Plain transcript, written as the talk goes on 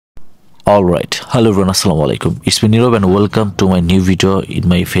Alright, hello everyone, assalamu alaikum. It's me Nirav and welcome to my new video in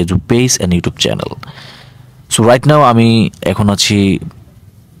my Facebook page and YouTube channel. So right now আমি এখন আছি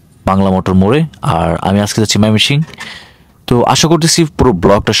Bangla motor মোড়ে আর আমি আজকে যাচ্ছি ময়মনসিংহ। তো আশা করতেছি পুরো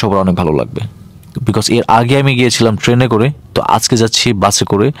ব্লগটা সবার অনেক ভালো লাগবে, বিকজ এর আগে আমি গিয়েছিলাম ট্রেনে করে, তো আজকে যাচ্ছি বাসে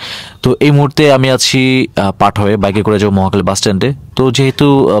করে। তো এই মুহূর্তে আমি আছি পাট হয়ে বাইকে করে যাবো মহাখালী বাস স্ট্যান্ডে। তো যেহেতু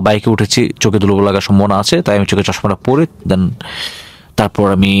বাইকে উঠেছি চোখে ধুলো লাগার সম্ভাবনা আছে, তাই আমি চোখে চশমাটা পরে দেন তারপর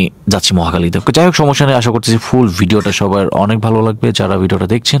আমি যাচ্ছি মহাখালীতে। যাই হোক, সমস্যা নেই, আশা করতেছি ফুল ভিডিওটা সবার অনেক ভালো লাগবে। যারা ভিডিওটা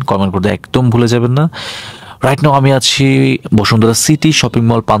দেখছেন কমেন্ট করতে একদম ভুলে যাবেন না। রাইট নাও আমি আছি Bashundhara city shopping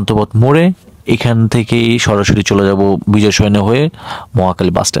mall Panthapath মোড়ে। এখান থেকেই সরাসরি চলে যাব বিজয় সৈন্য হয়ে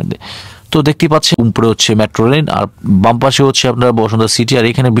মহাখালী বাস স্ট্যান্ডে। তো দেখতেই পাচ্ছেন উপরে হচ্ছে মেট্রো রেল আর বাম পাশে হচ্ছে আপনার বসুন্ধরা সিটি। আর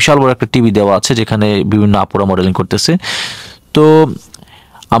এখানে বিশাল বড় একটা টিভি দেওয়া আছে যেখানে বিভিন্ন আপুরা মডেলিং করতেছে। তো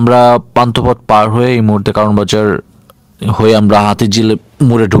আমরা পান্থপথ পার হয়ে এই মুহূর্তে কারণ বাজার হয়ে আমরা হাতিঝিল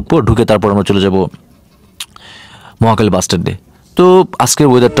মোড়ে ঢুকবো, ঢুকে তারপর আমরা চলে যাব মহাখালী বাস স্ট্যান্ডে। তো আজকের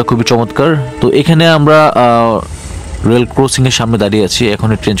ওয়েদারটা খুবই চমৎকার। তো এখানে আমরা রেল ক্রসিংয়ের সামনে দাঁড়িয়ে আছি, এখন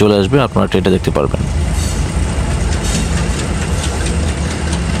ট্রেন চলে আসবে, আপনারা ট্রেনটা দেখতে পারবেন।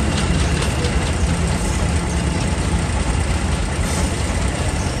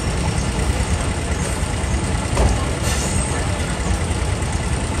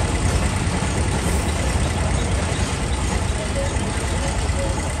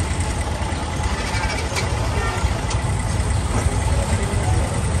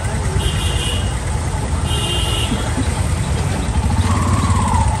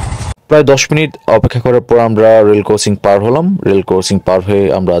 প্রায় 10 মিনিট অপেক্ষা করার পর আমরা রেল ক্রসিং পার হলাম। রেল ক্রসিং পার হয়ে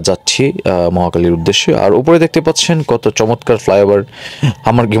আমরা যাচ্ছি মহাখালীর উদ্দেশ্যে। আর উপরে দেখতে পাচ্ছেন কত চমৎকার ফ্লাইওভার।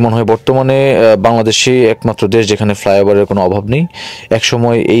 আমার কি মনে হয় বর্তমানে বাংলাদেশে একমাত্র দেশ যেখানে ফ্লাইওভারের কোনো অভাব নেই।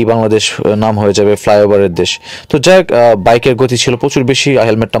 একসময় এই বাংলাদেশ নাম হয়ে যাবে ফ্লাইওভারের দেশ। তো যাই হোক, বাইকের গতি ছিল প্রচুর বেশি,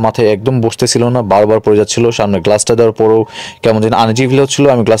 হেলমেটটা মাথায় একদম বসতেছিল না, বারবার পড়ে যাচ্ছিল। সামনে গ্লাসটা দেওয়ার পরেও কেমন যেন আনইজি ফিল হচ্ছিল।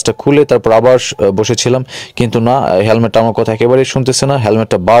 আমি গ্লাসটা খুলে তারপর আবার বসেছিলাম, কিন্তু না, হেলমেটটা আমার কথা একেবারেই শুনতেছে না।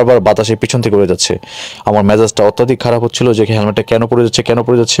 হেলমেটটা বারবার বাতাসে পিছন থেকে পড়ে যাচ্ছে। আমার মেজাজটা অত্যাধিক খারাপ হচ্ছিল যে হেলমেটটা কেন পড়ে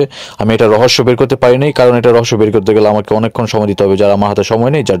যাচ্ছে। আমি এটা রহস্য বের করতে পারিনি, কারণ এটা রহস্য বের করতে গেলে আমাকে অনেকক্ষণ সময় দিতে হবে, যার আমার হাতে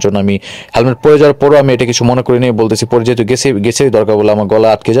সময় নেই। যার জন্য আমি হেলমেট পরে যাওয়ার পরও আমি এটা কিছু মনে করি নিয়ে বলতেছি, পরে যেহেতু গেছেই দরকার বলে আমার গলা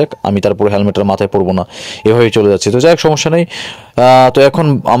আটকে যাক, আমি তারপরে হেলমেটটা মাথায় পরবো না, এভাবেই চলে যাচ্ছি। তো যাই হোক, সমস্যা নেই। তো এখন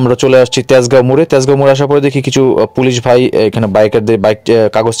আমরা চলে আসছি তেজগাঁও মোড়ে। তেজগাঁও মোড়ে আসার পরে দেখি কিছু পুলিশ ভাই এখানে বাইকারদের বাইক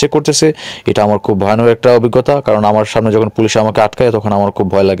কাগজ চেক করতেছে। এটা আমার খুব ভয়ানক একটা অভিজ্ঞতা, কারণ আমার সামনে যখন পুলিশ আমাকে আটকায় তখন আমার খুব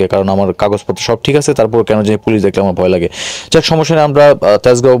ভয় লাগে, কারণ আমার কাগজপত্র সব ঠিক আছে, তারপর কেন যে পুলিশ দেখলে আমার ভয় লাগে। যাক, সমস্যা নেই। আমরা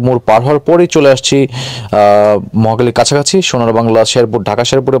তেজগাঁও মোড় পার হওয়ার পরেই চলে আসছি মহাখালীর কাছাকাছি সোনার বাংলা শেরপুর, ঢাকা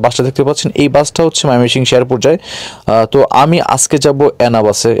শেরপুরে বাসটা দেখতে পাচ্ছেন। এই বাসটা হচ্ছে ময়মনসিংহ শেরপুর যায়। তো আমি আজকে যাব এনা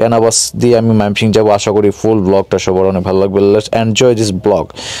বাসে। এনা বাস দিয়ে আমি ময়মনসিংহ যাবো। আশা করি ফুল ব্লগটা সবার অনেক ভালো লাগবে। Let's enjoy this blog.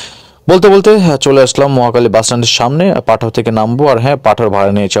 বলতে বলতে চলে আসলাম মহাখালী বাস স্ট্যান্ডের সামনে। পাঠাও থেকে নামবো। আর হ্যাঁ, পাঠার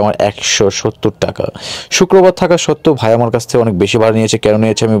ভাড়া নিয়েছে আমার 170 টাকা। শুক্রবার থাকা সত্ত্বেও ভাই আমার কাছ থেকে অনেক বেশি ভাড়া নিয়েছে। কেন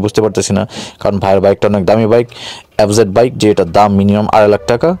নিয়েছে আমি বুঝতে পারতেছি না, কারণ ভাইয়ের বাইকটা অনেক দামি বাইক, এফজেড বাইক, যেটার দাম মিনিমাম 2.5 লাখ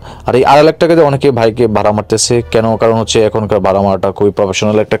টাকা। আর এই 2.5 লাখ টাকাতে অনেকে ভাইকে ভাড়া মারতেছে কেন? কারণ হচ্ছে এখনকার ভাড়া মারাটা খুবই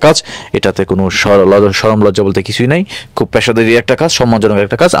প্রফেশনাল একটা কাজ, এটাতে কোনো শরম লজ্জা বলতে কিছুই নাই। খুব পেশাদারি একটা কাজ, সম্মানজনক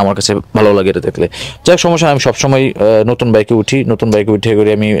একটা কাজ। আমার কাছে ভালো লাগে এটা দেখলে। যাই হোক, সমস্যা, আমি সবসময় নতুন বাইকে উঠে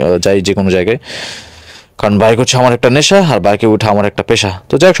করে আমি যাই যে কোনো জায়গায়, কারণ বাইক হচ্ছে আমার একটা নেশা আর বাইকে উঠা আমার একটা পেশা।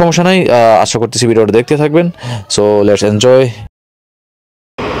 তো যাই হোক, সমস্যা নাই। আশা করতেছি ভিডিওটা দেখতে থাকবেন। So let's enjoy.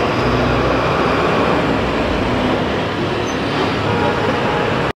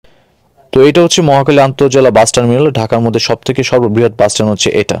 তো এটা হচ্ছে মহাখালী আন্তর্জেলা বাস টার্মিনাল। ঢাকার মধ্যে সবথেকে সর্ববৃহৎ বাস টার্মিনাল হচ্ছে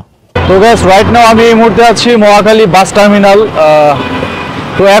এটা। তো গাইস, রাইট নাও আমি এই মুহূর্তে আছি মহাখালী বাস টার্মিনাল।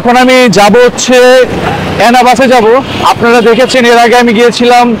 তো এখন আমি যাব হচ্ছে এনা বাসে যাব। আপনারা দেখেছেন এর আগে আমি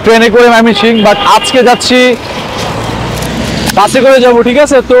গিয়েছিলাম ট্রেনে করে ময়মনসিংহ, বাট আজকে যাচ্ছি বাসে করে যাব। ঠিক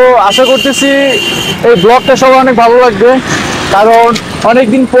আছে, তো আশা করতেছি এই ব্লগটা সবার অনেক ভালো লাগবে, কারণ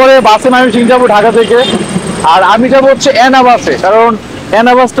অনেকদিন পরে বাসে ময়মনসিংহ যাব ঢাকা থেকে। আর আমি যাব হচ্ছে এনা বাসে, কারণ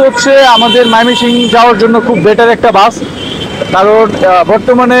এনা বাসটা হচ্ছে আমাদের ময়মনসিংহ যাওয়ার জন্য খুব বেটার একটা বাস, কারণ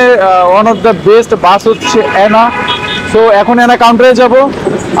বর্তমানে ওয়ান অফ দ্য বেস্ট বাস হচ্ছে এনা। সো এখন এনা কাউন্টারে যাব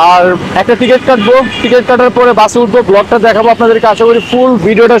আর একটা টিকিট কাটবো। টিকিট কাটার পরে বাসে উঠবো, ব্লগটা দেখাবো আপনাদেরকে। আশা করি ফুল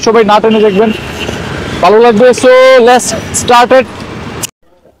ভিডিওটা সবাই না টেনে দেখবেন, ভালো লাগবে। So let's start it.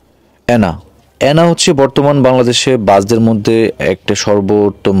 এনা হচ্ছে বর্তমান বাংলাদেশে বাসদের মধ্যে একটা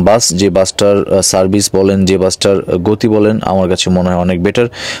সর্বোত্তম বাস, যে বাসটার সার্ভিস বলেন, যে বাসটার গতি বলেন, আমার কাছে মনে হয় অনেক বেটার।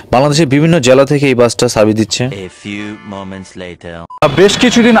 বাংলাদেশের বিভিন্ন জেলা থেকে এই বাসটা সার্ভিস দিচ্ছে। বেশ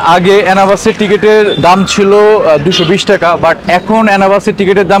কিছুদিন আগে এনা বাসের টিকিটের দাম ছিল 220 টাকা, বাট এখন এনা বাসের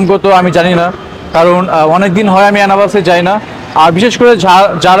টিকিটের দাম কত আমি জানি না। কারণ অনেক দিন হয় আমি এনা বাসে যাই না। আর বিশেষ করে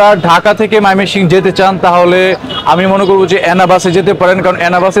যারা ঢাকা থেকে ময়মনসিংহ যেতে চান তাহলে আমি মনে করবো যে এনা বাসে যেতে পারেন, কারণ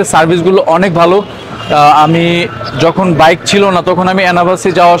এনা বাসের সার্ভিসগুলো অনেক ভালো। আমি যখন বাইক ছিল না তখন আমি এনা বাসে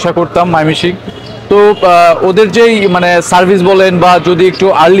যাওয়া আসা করতাম ময়মনসিংহ। তো ওদের যেই মানে সার্ভিস বলেন বা যদি একটু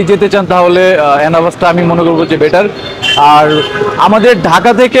আর্লি যেতে চান তাহলে এনা বাসটা আমি মনে করবো যে বেটার। আর আমাদের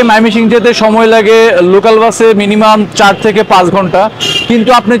ঢাকা থেকে ময়মনসিংহ যেতে সময় লাগে লোকাল বাসে মিনিমাম 4 থেকে 5 ঘন্টা, কিন্তু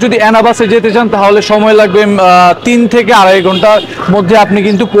আপনি যদি এনা বাসে যেতে চান তাহলে সময় লাগবে 3 থেকে 2.5 ঘন্টার মধ্যে আপনি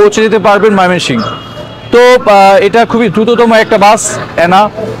কিন্তু পৌঁছে যেতে পারবেন ময়মনসিংহ। তো এটা খুবই দ্রুততম একটা বাস এনা।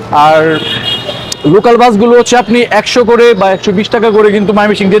 আর লোকাল বাসগুলো হচ্ছে আপনি 100 করে বা 120 টাকা করে কিন্তু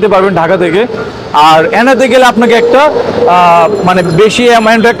ময়মনসিংহ যেতে পারবেন ঢাকা থেকে। আর এনাতে গেলে আপনাকে একটা মানে বেশি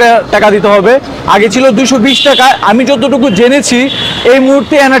অ্যামাউন্ট একটা টাকা দিতে হবে। আগে ছিল 220 টাকা, আমি যতটুকু জেনেছি এই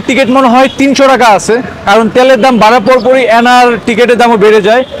মুহূর্তে এনার টিকিট মনে হয় 300 টাকা আছে, কারণ তেলের দাম বাড়ার পরপরই এনার টিকিটের দামও বেড়ে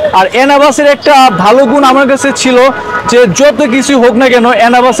যায়। আর এনা বাসের একটা ভালো গুণ আমার কাছে ছিল যে যত কিছু হোক না কেন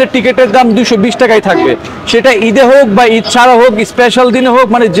এনা বাসের টিকিটের দাম 220 টাকাই থাকবে, সেটা ঈদে হোক বা ঈদ ছাড়া হোক, স্পেশাল দিনে হোক,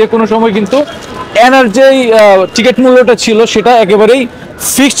 মানে যে কোনো সময় কিন্তু এনার যেই টিকিট মূল্যটা ছিল সেটা একেবারেই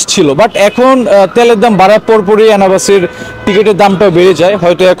ফিক্সড ছিল। বাট এখন তেলের দাম বাড়ার পরপরই এনা বাসের টিকিটের দামটাও বেড়ে যায়,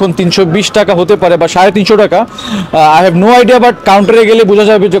 হয়তো এখন 320 টাকা হতে পারে বা 350 টাকা, I have no idea. But কাউন্টারে গেলে বোঝা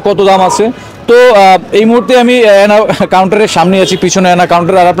যাবে যে কত দাম আছে। তো এই মুহূর্তে আমি এনা কাউন্টারের সামনে আছি, পিছনে এনা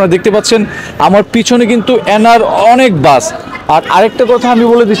কাউন্টার। আর আপনারা দেখতে পাচ্ছেন আমার পিছনে কিন্তু এনার অনেক বাস। আর আরেকটা কথা আমি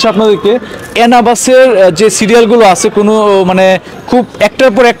বলে দিচ্ছি আপনাদেরকে, এনা বাসের যে সিরিয়ালগুলো আছে কোনো মানে খুব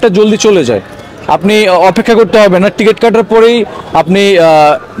একটার পর একটা জলদি চলে যায়, আপনি অপেক্ষা করতে হবে না, টিকিট কাটার পরেই আপনি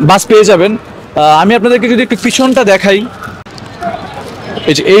বাস পেয়ে যাবেন। আমি আপনাদেরকে যদি একটু পিছনটা দেখাই,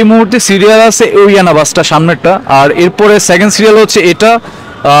 এই যে এই মুহূর্তে সিরিয়াল আছে ওই এনা বাসটা সামনেরটা, আর এরপরে সেকেন্ড সিরিয়াল হচ্ছে এটা,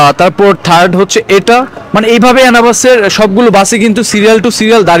 তারপর থার্ড হচ্ছে এটা। মানে এইভাবে এনা বাসের সবগুলো বাসে কিন্তু সিরিয়াল টু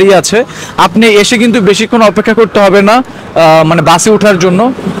সিরিয়াল দাঁড়িয়ে আছে, আপনি এসে কিন্তু বেশিক্ষণ অপেক্ষা করতে হবে না মানে বাসে ওঠার জন্য।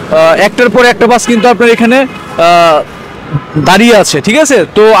 একটার পর একটা বাস কিন্তু আপনার এখানে দাঁড়িয়ে আছে, ঠিক আছে?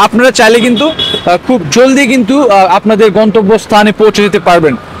 তো আপনারা চাইলে কিন্তু খুব জলদি কিন্তু আপনাদের গন্তব্যস্থানে পৌঁছে যেতে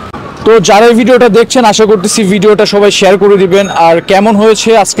পারবেন। তো যারা এই ভিডিওটা দেখছেন আশা করতেছি ভিডিওটা সবাই শেয়ার করে দিবেন, আর কেমন হয়েছে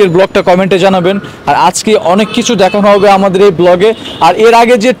আজকের ব্লগটা কমেন্টে জানাবেন। আর আজকে অনেক কিছু দেখানো হবে আমাদের এই ব্লগে। আর এর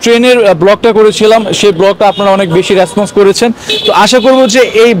আগে যে ট্রেনের ব্লগটা করেছিলাম সেই ব্লগটা আপনারা অনেক বেশি রেসপন্স করেছেন, তো আশা করব যে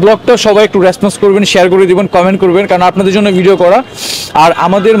এই ব্লগটা সবাই একটু রেসপন্স করবেন, শেয়ার করে দিবেন, কমেন্ট করবেন, কারণ আপনাদের জন্য ভিডিও করা। আর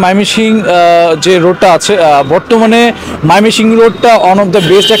আমাদের ময়মনসিংহ যে রোডটা আছে, বর্তমানে ময়মনসিংহ রোডটা ওয়ান অফ দ্য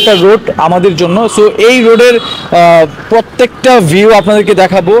বেস্ট একটা রোড আমাদের জন্য। সো এই রোডের প্রত্যেকটা ভিউ আপনাদেরকে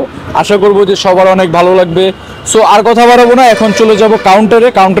দেখাবো, আশা করবো যে সবার অনেক ভালো লাগবে। সো আর কথা বাড়াবো না, এখন চলে যাব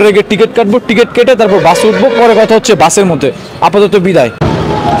কাউন্টারে গিয়ে টিকিট কাটবো, টিকিট কেটে তারপর বাসে উঠবো, পরে কথা হচ্ছে বাসের মধ্যে। আপাতত বিদায়।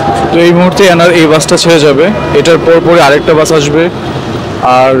 তো এই মুহূর্তে এনার এই বাসটা ছেড়ে যাবে, এটার পরে আরেকটা বাস আসবে।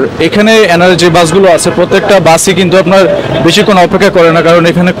 আর এখানে এনার যে বাসগুলো আছে প্রত্যেকটা বাসই কিন্তু আপনার বেশিক্ষণ অপেক্ষা করে না, কারণ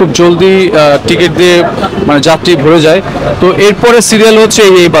এখানে খুব জলদি টিকিট দিয়ে মানে যাত্রী ভরে যায়। তো এরপরে সিরিয়াল হচ্ছে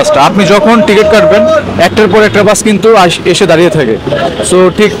এই বাসটা, আপনি যখন টিকিট কাটবেন একটার পর একটা বাস কিন্তু এসে দাঁড়িয়ে থাকে। সো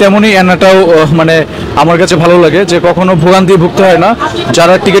ঠিক তেমনই এনাটাও মানে আমার কাছে ভালো লাগে যে কখনো ভোগান্তি ভুগতে হয় না,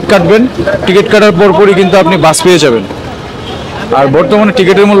 যারা টিকিট কাটবেন টিকিট কাটার পরপরই কিন্তু আপনি বাস পেয়ে যাবেন। আর বর্তমানে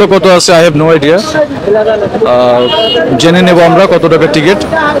টিকিটের মূল্য কত আছে আই হ্যাভ নো আইডিয়া, জেনে নেব আমরা কত টাকা টিকিট।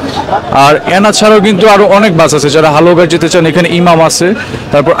 আর এনা ছাড়াও কিন্তু আরো অনেক বাস আছে, যারা হালুয়াঘাট যেতে চান এখানে ইমাম আছে,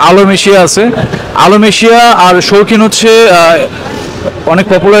 তারপর আলমেশিয়া আছে। আলমেশিয়া আর শৌখিন হচ্ছে অনেক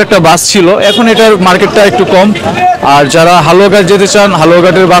পপুলার একটা বাস ছিল, এখন এটার মার্কেটটা একটু কম। আর যারা হালুয়াঘাট যেতে চান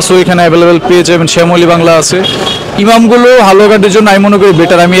হালুয়াঘাটের বাসও এখানে অ্যাভেলেবেল পেয়ে যাবেন, শ্যামলী বাংলা আছে। ইমামগুলো হালুয়াঘাটের জন্য আমি মনে করি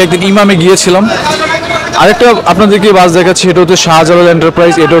বেটার, আমি একদিন ইমামে গিয়েছিলাম। আরেকটা আপনাদেরকে বাস দেখাচ্ছি, এটা হচ্ছে শাহজালাল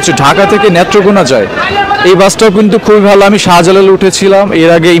এন্টারপ্রাইজ, এটা হচ্ছে ঢাকা থেকে নেত্রকোনা যায়। এই বাসটাও কিন্তু খুবই ভালো, আমি শাহজালালে উঠেছিলাম,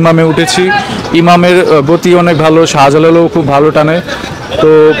 এর আগে ইমামে উঠেছি। ইমামের গতি অনেক ভালো, শাহজালালও খুব ভালো টানে। তো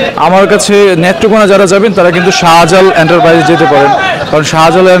আমার কাছে নেত্রকোনা যারা যাবেন তারা কিন্তু শাহজালাল এন্টারপ্রাইজ যেতে পারেন, কারণ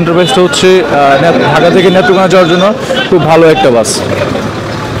শাহজালাল এন্টারপ্রাইজটা হচ্ছে ঢাকা থেকে নেত্রকোনা যাওয়ার জন্য খুব ভালো একটা বাস।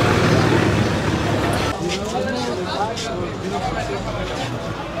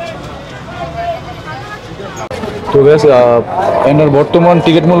 তো বেশ এনার বর্তমান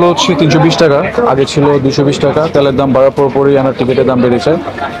টিকিট মূল্য হচ্ছে 320 টাকা, আগে ছিল 220 টাকা। তেলের দাম বাড়ার পরই এনার টিকিটের দাম বেড়েছে,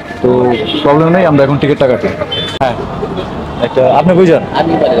 তো প্রবলেম নেই, আমরা এখন টিকিটটা কাটি। হ্যাঁ একটা আপনি কই যান?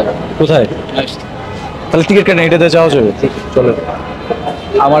 কোথায়? তাহলে টিকিট কেন এটাতে যাওয়া যাবে, চলে।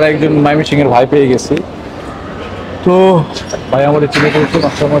 আমার একজন ময়মনসিংহের ভাই পেয়ে গেছি, তো ভাই আমাদের চিনে পড়ছে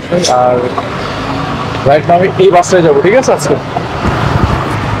মাস্টারমশাই। আর রাইট না আমি এই বাসটায় যাবো, ঠিক আছে? আজকে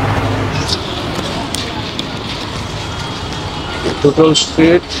total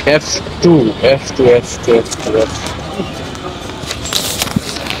street F2 F2 F2 F2 F2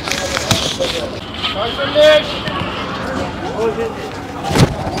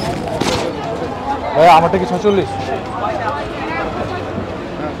 ভাই আমারটা কি 46?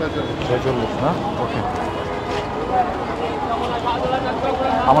 46 না, ওকে।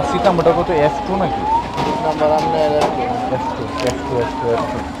 আমার সিট নাম্বারটা কত, F2 নাকি? নাম্বার আপনার F2 F2 F2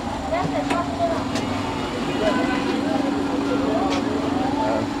 F2।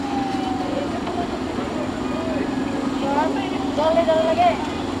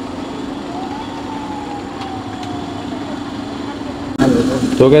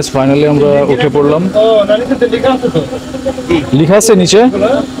 তো গ্যাস ফাইনালি আমরা উঠে পড়লাম। লেখা আছে নিচে,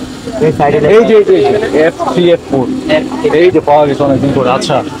 এই যে F3 F4, এই যে পাওয়া গেছে অনেকদিন পরে।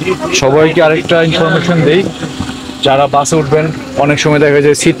 আচ্ছা, সবাইকে আরেকটা ইনফরমেশন দেই, যারা বাসে উঠবেন অনেক সময় দেখা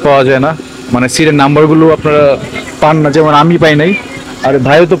যায় সিট পাওয়া যায় না, মানে সিটের নাম্বারগুলো আপনারা পান না, যেমন আমি পাই নাই, আর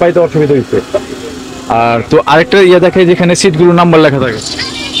ভাইও তো পাইতে অসুবিধা হয়েছে। আর তো আরেকটা ইয়ে দেখে যেখানে সিটগুলো নাম্বার লেখা থাকে।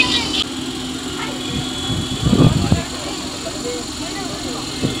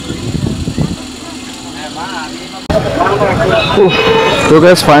 তো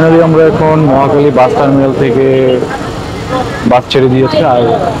গ্যাস ফাইনালি আমরা এখন মহাখালী বাস টার্মিনাল থেকে বাস ছেড়ে দিয়েছে। আর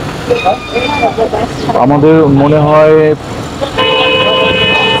আমাদের মনে হয়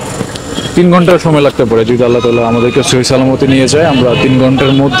 3 ঘন্টার সময় লাগতে পারে, যদি আল্লাহ তাআলা আমাদেরকে সহি সালামতে নিয়ে যায়। আমরা 3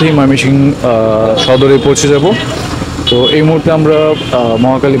 ঘন্টার মধ্যেই ময়মনসিংহ সদরে পৌঁছে যাব। তো এই মুহূর্তে আমরা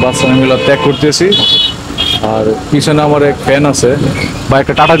মহাখালী বাস টার্মিনাল ত্যাগ করতেছি। আর পিছনে আমার এক ফ্যান আছে, বা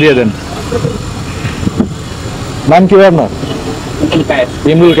একটা টাটা দিয়ে দেন। নাম কি ভাই আপনার?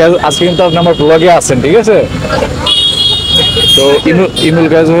 ইমরুল গ্যাস। আজকে কিন্তু আপনি আমার ব্লগে আছেন, ঠিক আছে? তো ইমরুল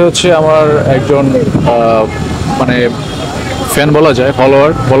গ্যাস হচ্ছে আমার একজন মানে ফ্যান বলা যায়,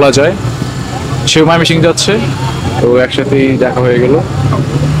 ফলোয়ার বলা যায়। সেও ময়মনসিংহ যাচ্ছে, তো একসাথেই দেখা হয়ে গেল।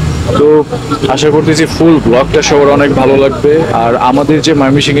 তো আশা করতেছি ফুল ব্লগটা সবার অনেক ভালো লাগবে। আর আমাদের যে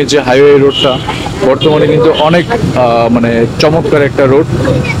ময়মনসিংহের যে হাইওয়ে রোডটা বর্তমানে কিন্তু অনেক মানে চমৎকার একটা রোড,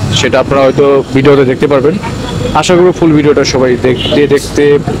 সেটা আপনারা হয়তো ভিডিওতে দেখতে পারবেন। আশা করি ফুল ভিডিওটা সবাই দেখতে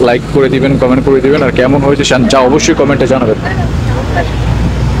লাইক করে দিবেন, কমেন্ট করে দিবেন, আর কেমন হয়েছে যা অবশ্যই কমেন্টে জানাবেন।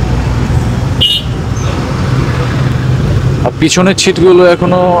 আর পিছনের সিটগুলো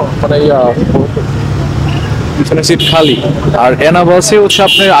এখনো মানে পিছনের সিট খালি। আর এনা বাসে হচ্ছে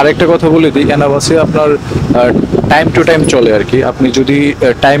আপনার আরেকটা কথা বলে দিই, এনা বাসে আপনার টাইম টু টাইম চলে আর কি। আপনি যদি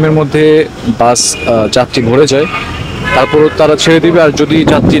টাইমের মধ্যে বাস যাত্রী ভরে যায় তারপর তারা ছেড়ে দিবে, আর যদি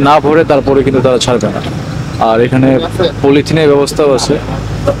যাত্রী না ভরে তারপরে কিন্তু তারা ছাড়বে না। আর এখানে পলিথিনের ব্যবস্থাও আছে,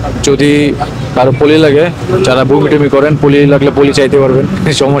 যদি কারো পলি লাগে, যারা বমি টমি করেন, পলি লাগলে পলি চাইতে পারবেন,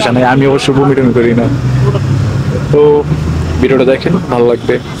 সমস্যা নেই। আমি অবশ্য বমি টমি করি না। তো ভিডিওটা দেখেন, ভালো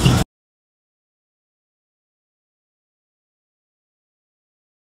লাগবে।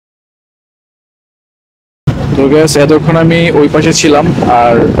 তো গ্যাস এতক্ষণ আমি ওই পাশে ছিলাম,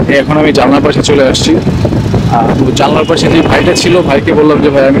 আর এখন আমি জানলার পাশে চলে আসছি। জানলার পাশে যে ভাইটা ছিল, ভাইকে বললাম যে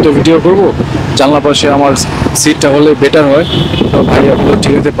ভাই আমি তো ভিডিও করব, জানলার পাশে আমার সিটটা হলে বেটার হয়। তো ভাইয়া তো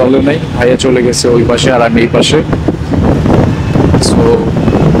ঠিক আছে পারলো নাই, ভাইয়া চলে গেছে ওই পাশে আর আমি এই পাশে। সো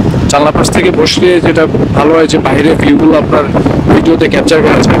জানলার পাশ থেকে বসলে যেটা ভালো হয় যে বাইরের ভিউগুলো আপনার ভিডিওতে ক্যাপচার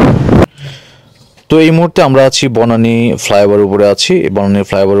করা যায়। তো এই মুহূর্তে আমরা আছি বনানী ফ্লাইওভার উপরে আছি। বনানী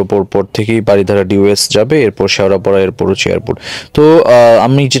ফ্লাইওভার উপর পর থেকেই বারিধারা ডিওএস যাবে, এরপর শেওড়াপাড়া, এরপর হচ্ছে এয়ারপোর্ট। তো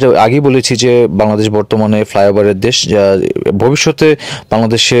আমি যেটা আগেই বলেছি যে বাংলাদেশ বর্তমানে ফ্লাইওভারের দেশ, ভবিষ্যতে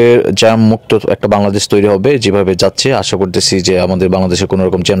বাংলাদেশের জ্যাম মুক্ত একটা বাংলাদেশ তৈরি হবে যেভাবে যাচ্ছে। আশা করতেছি যে আমাদের বাংলাদেশে কোনো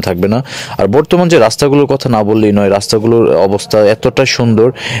রকম জ্যাম থাকবে না। আর বর্তমান যে রাস্তাগুলোর কথা না বললেই নয়, রাস্তাগুলোর অবস্থা এতটা সুন্দর।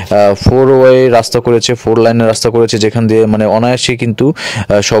 4 ওয়ে রাস্তা করেছে, 4 লাইনের রাস্তা করেছে, যেখান দিয়ে মানে অনায়াসে কিন্তু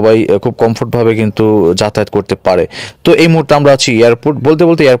সবাই খুব কমফোর্টভাবে কিন্তু যাতায়াত করতে পারে। তো এই মুহূর্তে আমরা আছি এয়ারপোর্ট, বলতে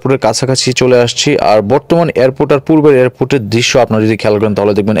বলতে এয়ারপোর্টের কাছাকাছি চলে আসছি। আর বর্তমান এয়ারপোর্ট আর পূর্বের এয়ারপোর্টের দৃশ্য আপনারা যদি খেয়াল করেন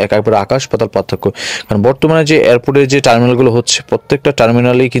তাহলে দেখবেন একেবারে আকাশ পাতাল পার্থক্য। কারণ বর্তমানে যে এয়ারপোর্টের যে টার্মিনালগুলো হচ্ছে প্রত্যেকটা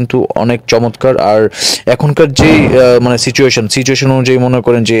টার্মিনালেই কিন্তু অনেক চমৎকার। আর এখনকার যে মানে সিচুয়েশন অনুযায়ী মনে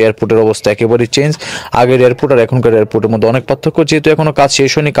করেন যে এয়ারপোর্টের অবস্থা একেবারেই চেঞ্জ। আগের এয়ারপোর্ট আর এখনকার এয়ারপোর্টের মধ্যে অনেক পার্থক্য। যেহেতু এখনো কাজ শেষ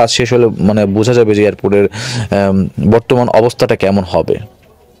হয়নি, কাজ শেষ হলে মানে বোঝা যাবে যে এয়ারপোর্টের বর্তমান অবস্থাটা কেমন হবে।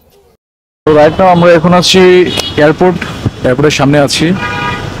 তো রাইট নাও আমরা এখন আছি এয়ারপোর্টের সামনে আছি।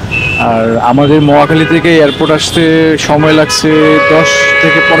 আর আমাদের মহাখালী থেকে এয়ারপোর্ট আসতে সময় লাগছে 10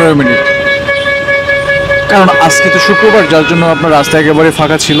 থেকে 15 মিনিট, কারণ আজকে তো শুক্রবার, যার জন্য আপনার রাস্তা একেবারে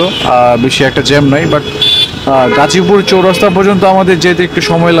ফাঁকা ছিল, বেশি একটা জ্যাম নাই। বাট গাজীপুর চৌরাস্তা পর্যন্ত আমাদের যেতে একটু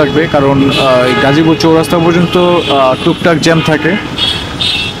সময় লাগবে, কারণ গাজীপুর চৌরাস্তা পর্যন্ত টুকটাক জ্যাম থাকে,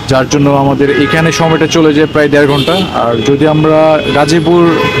 যার জন্য আমাদের এখানে সময়টা চলে যায় প্রায় 1.5 ঘন্টা। আর যদি আমরা গাজীপুর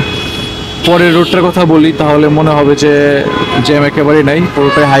পরের রোডটার কথা বলি তাহলে মনে হবে যে জ্যাম একেবারেই নাই,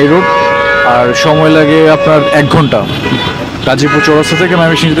 পুরোটাই হাই রোড। আর সময় লাগে আপনার 1 ঘন্টা। গাজীপুর চৌরাস্তা থেকে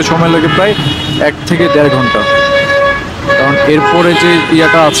ময়মনসিংহ যেতে সময় লাগে প্রায় 1 থেকে 1.5 ঘন্টা। কারণ কারণ এরপরে যে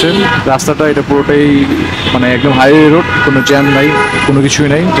ইয়াটা আছে রাস্তাটা, এটা পুরোটাই মানে একদম হাইওয়ে রোড, কোনো জ্যাম নাই, কোনো কিছুই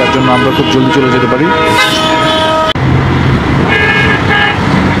নাই, যার জন্য আমরা খুব জলদি চলে যেতে পারি।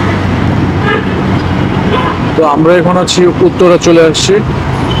 তো আমরা এখন আছি উত্তরা, চলে আসছি,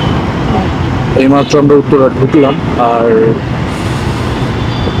 এইমাত্র আমরা উত্তরা ঢুকলাম। আর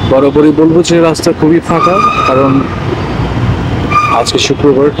বরাবরই বলবো যে রাস্তা খুবই ফাঁকা, কারণ আজকে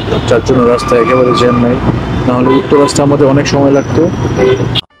শুক্রবার, যার জন্য রাস্তা একেবারে জ্যাম নাই, নাহলে উত্তর রাস্তা আমাদের অনেক সময় লাগতো।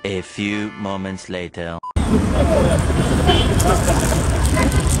 A few moments later.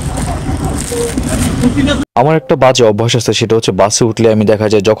 আমার একটা বাজে অভ্যাস আছে, সেটা হচ্ছে বাসে উঠলে আমি দেখা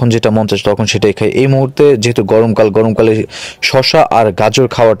যায় যখন যেটা মন চায় তখন সেটাই খাই। এই মুহূর্তে যেহেতু গরমকালে শশা আর গাজর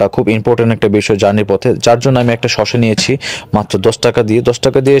খাওয়াটা খুব ইম্পর্টেন্ট একটা বিষয় জার্নির পথে, যার জন্য আমি একটা শশা নিয়েছি মাত্র 10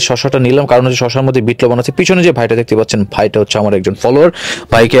 টাকা দিয়ে শশাটা নিলাম, কারণ হচ্ছে শশার মধ্যে বিট লবণ আছে। পিছনে যে ভাইটা দেখতে পাচ্ছেন, ভাইটা হচ্ছে আমার একজন ফলোয়ার।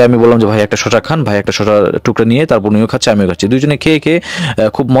 ভাইকে আমি বললাম যে ভাই একটা শশা খান, ভাই একটা শশা টুকরা নিয়ে তারপর উনিও খাচ্ছে, আমিও খাচ্ছি, দুজনে খেয়ে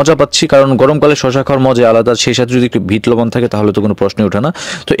খুব মজা পাচ্ছি, কারণ গরমকালে শশা খাওয়ার মজা আলাদা, সেই সাথে যদি একটু বিট লবণ থাকে তাহলে তো কোনো প্রশ্নই ওঠে না।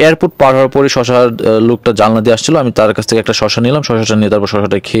 তো এয়ারপোর্ট পার হওয়ার পরে শশার লোকটা জানলা দিয়ে আসছিল, আমি তার কাছ থেকে একটা শশা নিলাম, শশাটা নিয়ে তারপর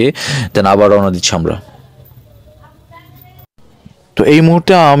শশাটা খেয়ে দেন আবার রওনা দিচ্ছি আমরা। তো এই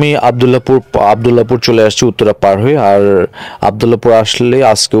মুহূর্তে আমি আবদুল্লাপুর চলে আসছি উত্তরা পার হয়ে। আর আবদুল্লাপুর আসলে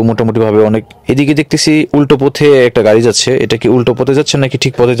আজকেও মোটামুটিভাবে অনেক, এদিকে দেখতেছি উল্টো পথে একটা গাড়ি যাচ্ছে, এটা কি উল্টো পথে যাচ্ছে নাকি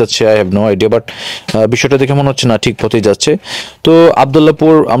ঠিক পথে যাচ্ছে I have no idea, but বিষয়টা দেখে মনে হচ্ছে না ঠিক পথেই যাচ্ছে। তো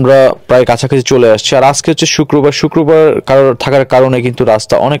আবদুল্লাপুর আমরা প্রায় কাছাকাছি চলে আসছি। আর আজকে হচ্ছে শুক্রবার থাকার কারণে কিন্তু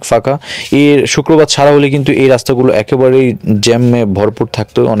রাস্তা অনেক ফাঁকা। এর শুক্রবার ছাড়া হলে কিন্তু এই রাস্তাগুলো একেবারেই জ্যামে ভরপুর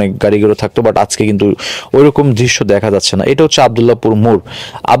থাকতো, অনেক গাড়িগুলো থাকতো, বাট আজকে কিন্তু ওইরকম দৃশ্য দেখা যাচ্ছে না। এটা হচ্ছে আবদুল্লাপুর মোড়।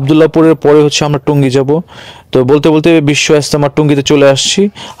 আবদুল্লাপুরের পরে হচ্ছে আমরা টঙ্গী যাব। তো বলতে বলতে বিশ্ব ইজতেমা টঙ্গীতে চলে আসছি।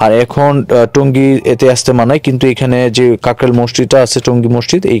 আর এখন টঙ্গী এতে ইজতেমা নাই, কিন্তু এখানে যে কাকরাইল মসজিদটা আছে, টঙ্গী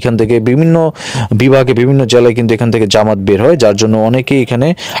মসজিদ, এইখান থেকে বিভিন্ন বিভাগে বিভিন্ন জেলায় কিন্তু এখান থেকে জামাত বের হয়, যার জন্য অনেকেই এখানে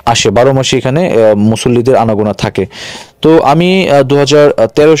আসে, 12 মাসে এখানে মুসল্লিদের আনাগোনা থাকে। তো আমি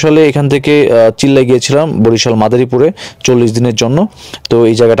 2013 সালে এখান থেকে চিল্লায় গিয়েছিলাম বরিশাল মাদারীপুরে 40 দিনের জন্য। তো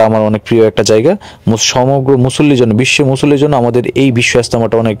এই জায়গাটা আমার অনেক প্রিয় একটা জায়গা, সমগ্র মুসল্লির জন্য, বিশ্বের মুসল্লির জন্য আমাদের এই বিশ্ব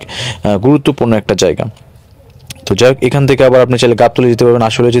ইজতেমাটা অনেক গুরুত্বপূর্ণ একটা জায়গা। তো যাই হোক, এখান থেকে আবার আপনি চাইলে গাবতলী যেতে পারবেন,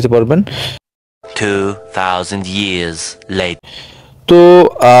 আসলে যেতে পারবেন। 2000 years later. তো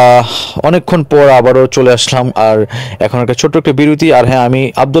অনেকক্ষণ পর আবারও চলে আসলাম, আর এখন একটা ছোট্ট একটা বিরতি। আর হ্যাঁ, আমি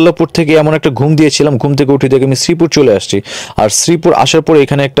আবদুল্লাপুর থেকে এমন একটা ঘুম দিয়েছিলাম, ঘুম থেকে উঠে দেখে আমি শ্রীপুর চলে আসছি। আর শ্রীপুর আসার পরে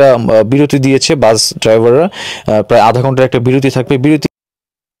এখানে একটা বিরতি দিয়েছে বাস ড্রাইভাররা, প্রায় আধা ঘন্টার একটা বিরতি থাকবে। বিরতি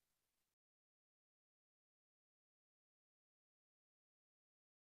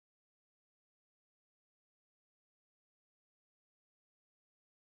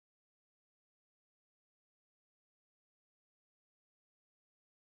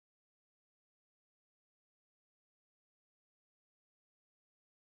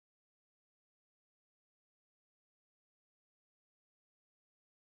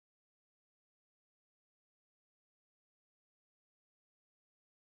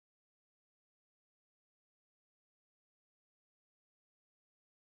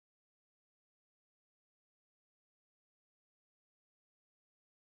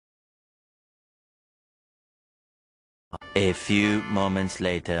A few moments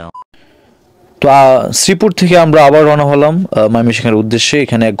later. তো শ্রীপুর থেকে আমরা আবার রওনা হলাম ময়মনসিংহের উদ্দেশ্যে।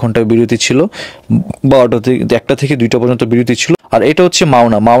 এখানে 1 ঘন্টা বিরতি ছিল, 12টা থেকে 1টা থেকে 2টা পর্যন্ত বিরতি ছিল। আর এটা হচ্ছে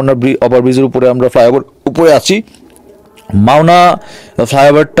মাওনা ওভারব্রিজের উপরে আমরা ফ্লাইওভার উপরে আছি। মাওনা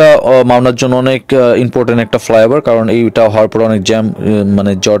ফ্লাইওভারটা মাওনার জন্য অনেক ইম্পর্টেন্ট একটা ফ্লাইওভার, কারণ এইটা হওয়ার পর অনেক জ্যাম,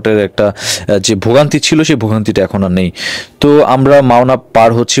 মানে জটের একটা যে ভোগান্তি ছিল সেই ভোগান্তিটা এখন আর নেই। তো আমরা মাওনা পার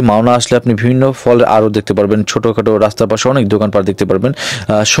হচ্ছি। মাওনা আসলে আপনি বিভিন্ন ফলের আরও দেখতে পারবেন, ছোটোখাটো রাস্তার পাশে অনেক দোকানপাট দেখতে পারবেন।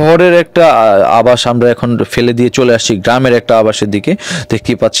 শহরের একটা আবাস আমরা এখন ফেলে দিয়ে চলে আসছি গ্রামের একটা আবাসের দিকে।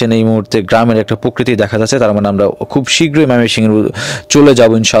 দেখতেই পাচ্ছেন এই মুহূর্তে গ্রামের একটা প্রকৃতি দেখা যাচ্ছে, তার মানে আমরা খুব শীঘ্রই ময়মনসিংহে চলে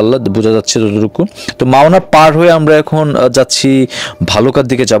যাব ইনশাআল্লাহ, বোঝা যাচ্ছে যতটুকু। তো মাওনা পার হয়ে আমরা এখন যাচ্ছি ভালুকার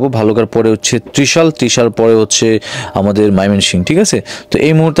দিকে যাব। ভালুকার পরে হচ্ছে ত্রিশাল পরে হচ্ছে আমাদের ময়মনসিংহ, ঠিক আছে। তো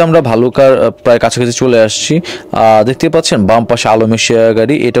এই মুহূর্তে আমরা ভালুকার প্রায় কাছাকাছি চলে আসছি। দেখতে পাচ্ছেন বাম পাশে আলমেশিয়া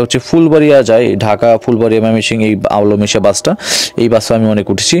গাড়ি, এটা হচ্ছে ফুলবাড়িয়া যায়, ঢাকা ফুলবাড়িয়া ময়মনসিংহ, এই আলমেশিয়া বাসটা, এই বাসে আমি অনেক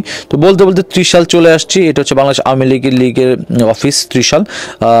উঠেছি। তো বলতে বলতে ত্রিশাল চলে আসছি। এটা হচ্ছে বাংলাদেশ আওয়ামী লীগের অফিস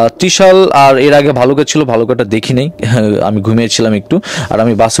ত্রিশাল। আর এর আগে ভালুকা ছিল, ভালুকাটা দেখি নেই, আমি ঘুমিয়েছিলাম একটু। আর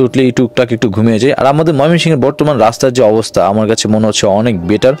আমি বাসে উঠলে টুকটাক একটু ঘুমিয়ে যাই। আর আমাদের ময়মনসিংহের বর্তমান রাস্তার যে অবস্থা আমার কাছে মনে হচ্ছে অনেক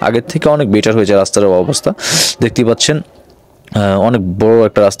বেটার, আগের থেকে অনেক বেটার হয়েছে রাস্তার অবস্থা। দেখতেই পাচ্ছেন অনেক বড়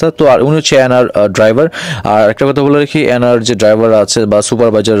একটা রাস্তা। তো আর উনি হচ্ছে এনার ড্রাইভার। আর একটা কথা বলে রাখি, এনার যে ড্রাইভার আছে বা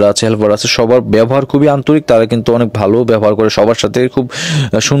সুপারভাইজার আছে, হেল্পার আছে, সবার ব্যবহার খুবই আন্তরিক। তারা কিন্তু অনেক ভালো ব্যবহার করে সবার সাথে, খুব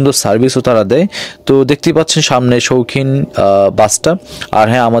সুন্দর সার্ভিসও তারা দেয়। তো দেখতেই পাচ্ছেন সামনে শৌখিন বাসটা। আর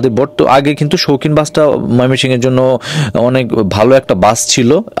হ্যাঁ, আমাদের আগে কিন্তু শৌখিন বাসটা ময়মনসিংহের জন্য অনেক ভালো একটা বাস ছিল।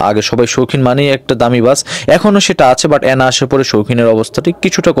 আগে সবাই শৌখিন মানেই একটা দামি বাস, এখনও সেটা আছে, বাট এনা আসার পরে শৌখিনের অবস্থাটি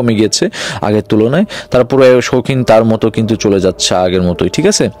কিছুটা কমে গিয়েছে আগের তুলনায়। তারপরে শৌখিন তার মতো কিন্তু চলে যাচ্ছে আগের মতোই, ঠিক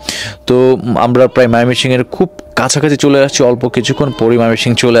আছে। তো আমরা প্রায় ময়মনসিংহের খুব কাছাকাছি চলে আসছি, অল্প কিছুক্ষণ পরে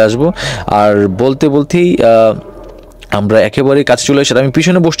ময়মনসিংহ চলে আসবো। আর বলতে বলতেই আমরা একেবারেই কাছে চলে এসে, আমি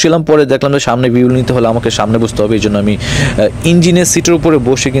পিছনে বসছিলাম, পরে দেখলাম যে সামনে ভিউ নিতে হলে আমাকে সামনে বসতে হবে, এই জন্য আমি ইঞ্জিনের সিটের উপরে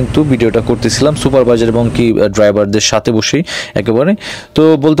বসে কিন্তু ভিডিওটা করতেছিলাম, সুপারভাইজার এবং কি ড্রাইভারদের সাথে বসেই একেবারে। তো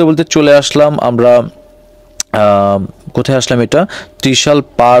বলতে বলতে চলে আসলাম আমরা, কোথায় আসলাম, এটা ত্রিশাল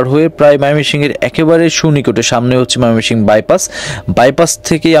পার হয়ে প্রায় ময়মনসিংহের একেবারে সুনিকটে। সামনে হচ্ছে ময়মনসিংহ বাইপাস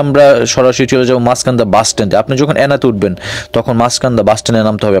থেকে আমরা সরাসরি চলে যাবো মাঝকান্দা বাস স্ট্যান্ডে। আপনি যখন এনাতে উঠবেন তখন মাঝকান্দা বাস স্ট্যান্ডে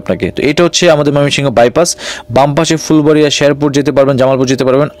নামতে হবে আপনাকে। তো এটা হচ্ছে আমাদের ময়মনসিংহ বাইপাস। বাম পাশে ফুলবাড়িয়া, শেরপুর যেতে পারবেন, জামালপুর যেতে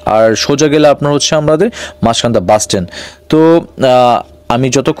পারবেন। আর সোজা গেলে আপনার হচ্ছে আমাদের মাঝকান্দা বাস স্ট্যান্ড। তো আমি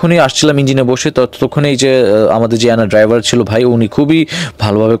যতক্ষণই আসছিলাম ইঞ্জিনে বসে, ততক্ষণই যে আমাদের যে আনা ড্রাইভার ছিল ভাই, উনি খুবই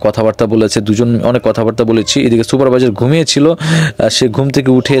ভালোভাবে কথাবার্তা বলেছে, দুজন অনেক কথাবার্তা বলেছি। এদিকে সুপারভাইজার ঘুমিয়েছিল, সে ঘুম থেকে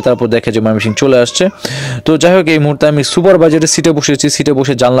উঠে তারপর দেখে যে ময়মনসিংহ চলে আসছে। তো যাই হোক, এই মুহূর্তে আমি সুপারভাইজারের সিটে বসেছি, সিটে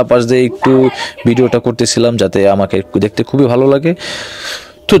বসে জানলা পাশ দিয়ে একটু ভিডিওটা করতেছিলাম, যাতে আমাকে দেখতে খুবই ভালো লাগে।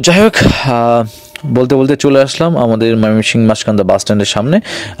 তো যাই হোক, বলতে বলতে চলে আসলাম আমাদের ময়মনসিংহ মাঝকান্দা বাস স্ট্যান্ডের সামনে।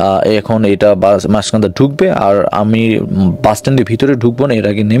 এখন এটা মাঝকান্দা ঢুকবে, আর আমি বাস স্ট্যান্ডের ভিতরে ঢুকবো না, এর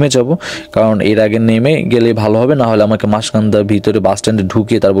আগে নেমে যাব, কারণ এর আগে নেমে গেলে ভালো হবে, না হলে আমাকে মাঝকান্দার ভিতরে বাস স্ট্যান্ডে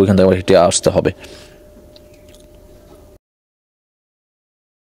ঢুকিয়ে তারপর ওইখান থেকে হেঁটে আসতে হবে।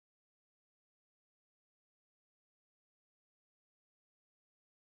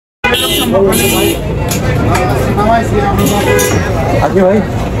 আগে ভাই,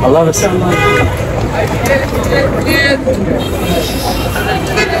 আল্লাহ হাফেজ।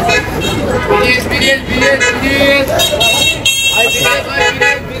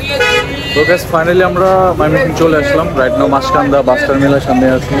 তো গাইস, ফাইনালি আমরা ময়মনসিংহ চলে আসলাম। রাইট নাও মাঝকান্দা বাস টার্মিনালের সামনে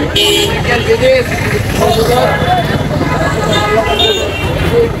আছি।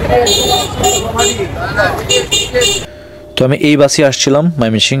 তো আমি এই বাসে আসছিলাম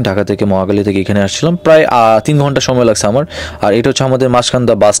ময়মনসিংহ, ঢাকা থেকে, মহাখালী থেকে এখানে আসছিলাম। প্রায় 3 ঘন্টা সময় লাগছে আমার। আর এটা হচ্ছে আমাদের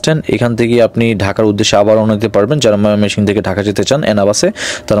মাঝকান্দা বাস স্ট্যান্ড। এখান থেকে আপনি ঢাকার উদ্দেশ্যে আবার রওনা দিতে পারবেন। যারা ময়মনসিংহ থেকে ঢাকা যেতে চান এনা বাসে,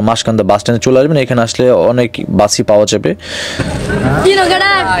 তারা মাঝকান্দা বাস স্ট্যান্ডে চলে আসবেন। এখানে আসলে অনেক বাসই পাওয়া যাবে।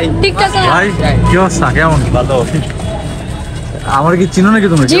 ভাই কি অবস্থা, কেমন? ভালো। আমার কি চিনো নাকি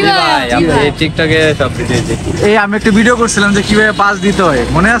তুমি? টিকটকে সব দিয়েছি। এই আমি একটা ভিডিও করছিলাম যে কিভাবে বাস দিতে হয়,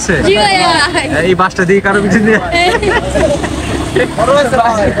 মনে আছে? এই বাসটা দিয়ে কারো পিছনে দিয়ে।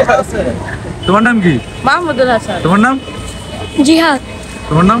 তোমার নাম কি? মাহমুদুল হাসান। তোমার নাম? জিহাদ।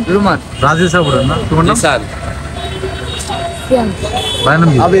 তোমার নাম? রুমান। রাজেশ সাবুরা না? তোমার নাম? নিসার। ভাই নাম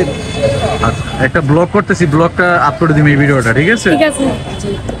কি? আবির। আচ্ছা, একটা ব্লগ করতেছি, ব্লগটা আপলোড দিই এই ভিডিওটা, ঠিক আছে? ঠিক আছে।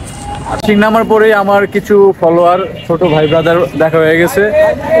 সিং নামার পরে আমার কিছু ফলোয়ার, ছোট ভাই ব্রাদার দেখা হয়ে গেছে।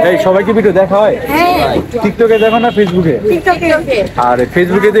 এই সবাই কি ভিডিও দেখা হয়? টিকটকে দেখো না ফেসবুকে? আর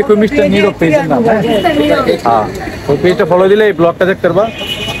ফেসবুকে দেখো মিস্টার নীরব পেজের নাম। হ্যাঁ, ওই পেজটা ফলো দিলে এই ব্লগটা দেখতে পারবা।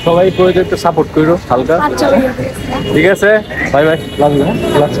 সবাই প্রয়োজনটা সাপোর্ট করো হালকা, ঠিক আছে? Bye bye, love you.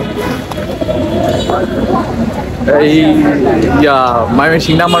 এই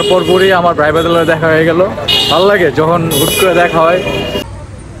ময়মনসিংহ নামার পরে আমার ভাই ব্রাদার দেখা হয়ে গেল। ভালো লাগে যখন হুট করে দেখা হয়।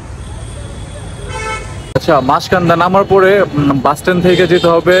 আচ্ছা, মাঝকান্দা নামার পরে বাস স্ট্যান্ড থেকে যেতে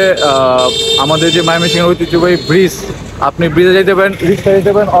হবে আমাদের যে ময়মনসিংহের ঐতিহ্যবাহী ব্রিজ। আপনি ব্রিজে যেতে পারেন, রিক্সা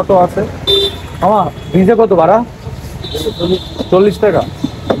যেতে পারেন, অটো আছে। আমার ব্রিজে কত ভাড়া? 40 টাকা।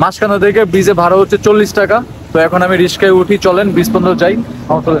 মাঝকান্দা থেকে ব্রিজে ভাড়া হচ্ছে 40 টাকা। তো এখন আমি রিক্সায় উঠি, চলেন ব্রিজ পর্যন্ত যাই।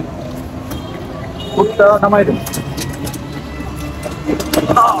 আমার চলেন, নামাই দেন।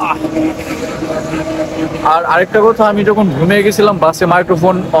 আর আরেকটা কথা, আমি যখন ঘুমিয়ে গেছিলাম বাসে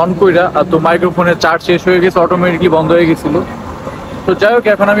মাইক্রোফোন অন কইরা, তো মাইক্রোফোনের চার্জ শেষ হয়ে গেছে, অটোমেটিকলি বন্ধ হয়ে গেছিল। তো যাই হোক,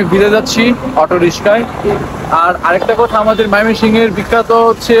 এখন আমি ভিজে যাচ্ছি অটো রিক্সায়। আর আরেকটা কথা, আমাদের ময়মনসিংহের বিখ্যাত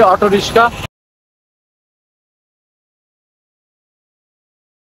হচ্ছে অটো রিক্সা।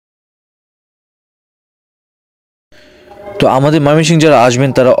 তো আমাদের ময়মনসিংহ যারা আসবেন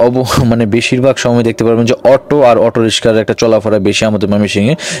তারা মানে বেশিরভাগ সময় দেখতে পারবেন যে অটো আর অটো রিক্সার একটা চলাফেরা বেশি আমাদের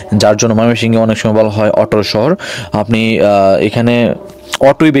ময়মনসিংহে, যার জন্য ময়মনসিংহে অনেক সময় বলা হয় অটোর শহর। আপনি এখানে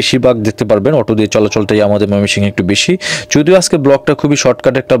অটোই বেশিরভাগ দেখতে পারবেন, অটো দিয়ে চলাচলটাই আমাদের ময়মনসিংহে একটু বেশি। যদিও আজকে ব্লগটা খুবই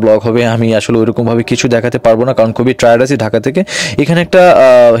শর্টকাট একটা ব্লগ হবে, আমি আসলে ওইরকমভাবে কিছু দেখাতে পারবো না, কারণ খুবই টায়ার্ড আছি ঢাকা থেকে। এখানে একটা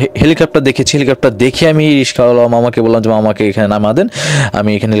হেলিকপ্টার দেখেছি, হেলিকপ্টার দেখে আমি রিক্সাওয়ালা মামাকে বললাম যে মামাকে এখানে নামা দেন, আমি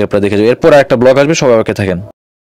এখানে হেলিকপ্টার দেখে যাবো। এরপর একটা ব্লগ আসবে, সবাই ওকে থাকেন।